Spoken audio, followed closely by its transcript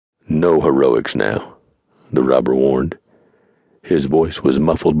"No heroics now," the robber warned. His voice was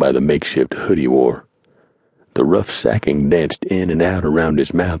muffled by the makeshift hood he wore. The rough sacking danced in and out around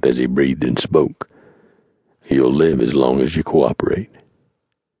his mouth as he breathed and spoke. "You'll live as long as you cooperate."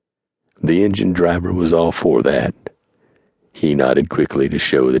 The engine driver was all for that. He nodded quickly to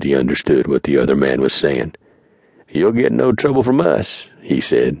show that he understood what the other man was saying. "You'll get no trouble from us," he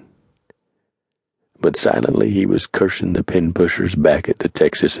said. But silently he was cursing the pin pushers back at the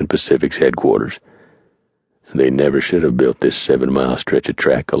Texas and Pacific's headquarters. They never should have built this 7-mile stretch of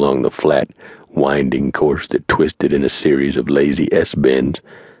track along the flat, winding course that twisted in a series of lazy S-bends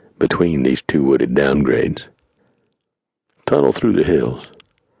between these two wooded downgrades. Tunnel through the hills.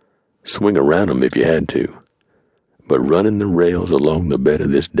 Swing around them if you had to. But running the rails along the bed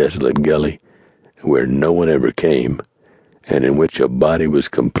of this desolate gully, where no one ever came, and in which a body was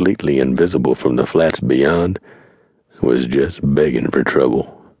completely invisible from the flats beyond, was just begging for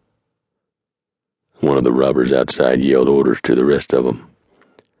trouble. One of the robbers outside yelled orders to the rest of them.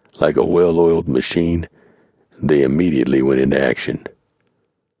 Like a well-oiled machine, they immediately went into action.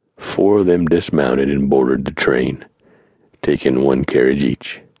 4 of them dismounted and boarded the train, taking 1 carriage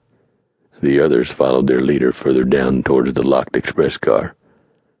each. The others followed their leader further down towards the locked express car.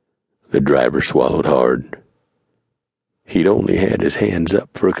 The driver swallowed hard. He'd only had his hands up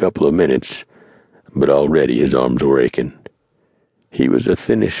for a couple of minutes, but already his arms were aching. He was a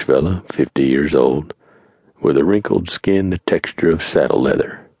thinnish fellow, 50 years old, with a wrinkled skin the texture of saddle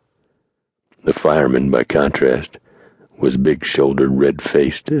leather. The fireman, by contrast, was big-shouldered,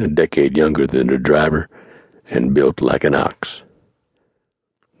 red-faced, a decade younger than the driver, and built like an ox.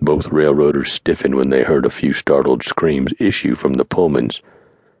 Both railroaders stiffened when they heard a few startled screams issue from the Pullmans,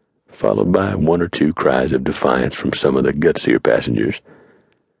 followed by 1 or 2 cries of defiance from some of the gutsier passengers.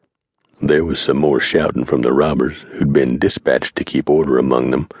 There was some more shouting from the robbers who'd been dispatched to keep order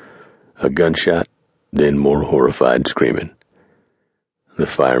among them, a gunshot, then more horrified screaming. The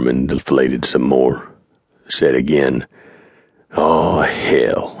fireman deflated some more, said again, "Oh,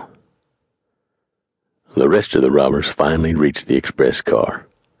 hell." The rest of the robbers finally reached the express car.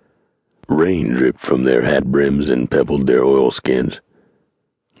 Rain dripped from their hat brims and pebbled their oilskins.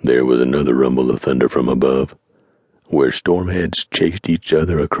 There was another rumble of thunder from above, where stormheads chased each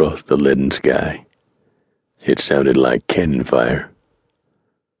other across the leaden sky. It sounded like cannon fire.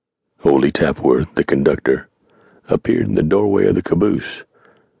 Ole Tapworth, the conductor, appeared in the doorway of the caboose,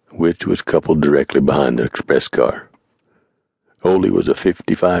 which was coupled directly behind the express car. Ole was a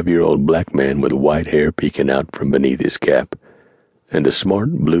 55-year-old black man with white hair peeking out from beneath his cap, and a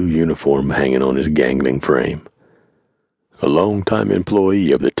smart blue uniform hanging on his gangling frame. A long-time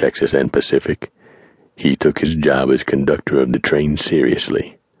employee of the Texas and Pacific, he took his job as conductor of the train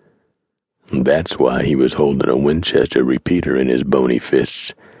seriously. That's why he was holding a Winchester repeater in his bony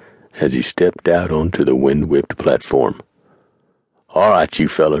fists as he stepped out onto the wind-whipped platform. "All right, you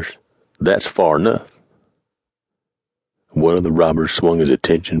fellers, that's far enough." One of the robbers swung his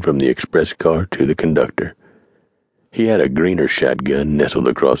attention from the express car to the conductor. He had a Greener shotgun nestled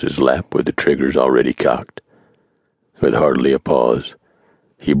across his lap with the triggers already cocked. With hardly a pause,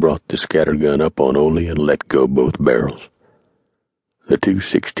 he brought the scattergun up on Ole and let go both barrels. The 2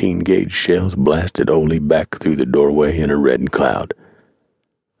 16-gauge shells blasted Ole back through the doorway in a red cloud.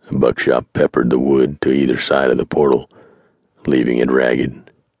 Buckshot peppered the wood to either side of the portal, leaving it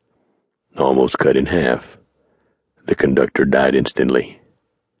ragged. Almost cut in half, the conductor died instantly.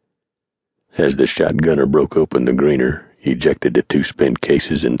 As the shotgunner broke open the Greener, ejected the 2 spent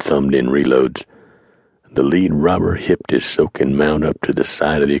cases and thumbed in reloads, the lead robber hipped his soaking mount up to the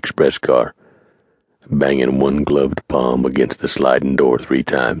side of the express car, banging one gloved palm against the sliding door 3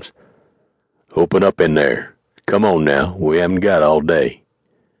 times. "Open up in there. Come on now, we haven't got all day."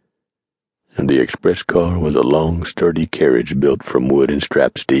 And the express car was a long, sturdy carriage built from wood and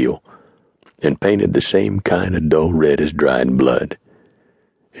strap steel, and painted the same kind of dull red as dried blood.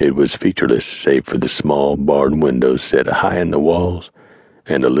 It was featureless save for the small barred windows set high in the walls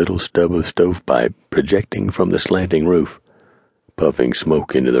and a little stub of stovepipe projecting from the slanting roof, puffing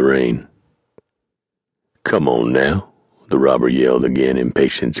smoke into the rain. "Come on now," the robber yelled again,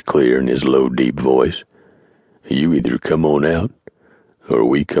 impatience clear in his low, deep voice. "You either come on out, or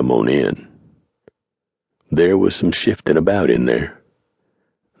we come on in." There was some shifting about in there.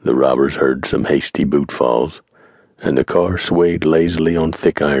 The robbers heard some hasty boot falls, and the car swayed lazily on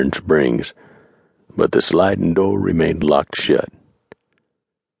thick iron springs, but the sliding door remained locked shut.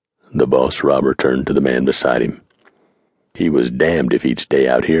 The boss robber turned to the man beside him. He was damned if he'd stay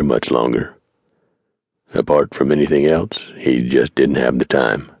out here much longer. Apart from anything else, he just didn't have the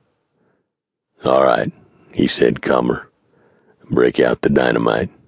time. "All right," he said calmer. "Break out the dynamite."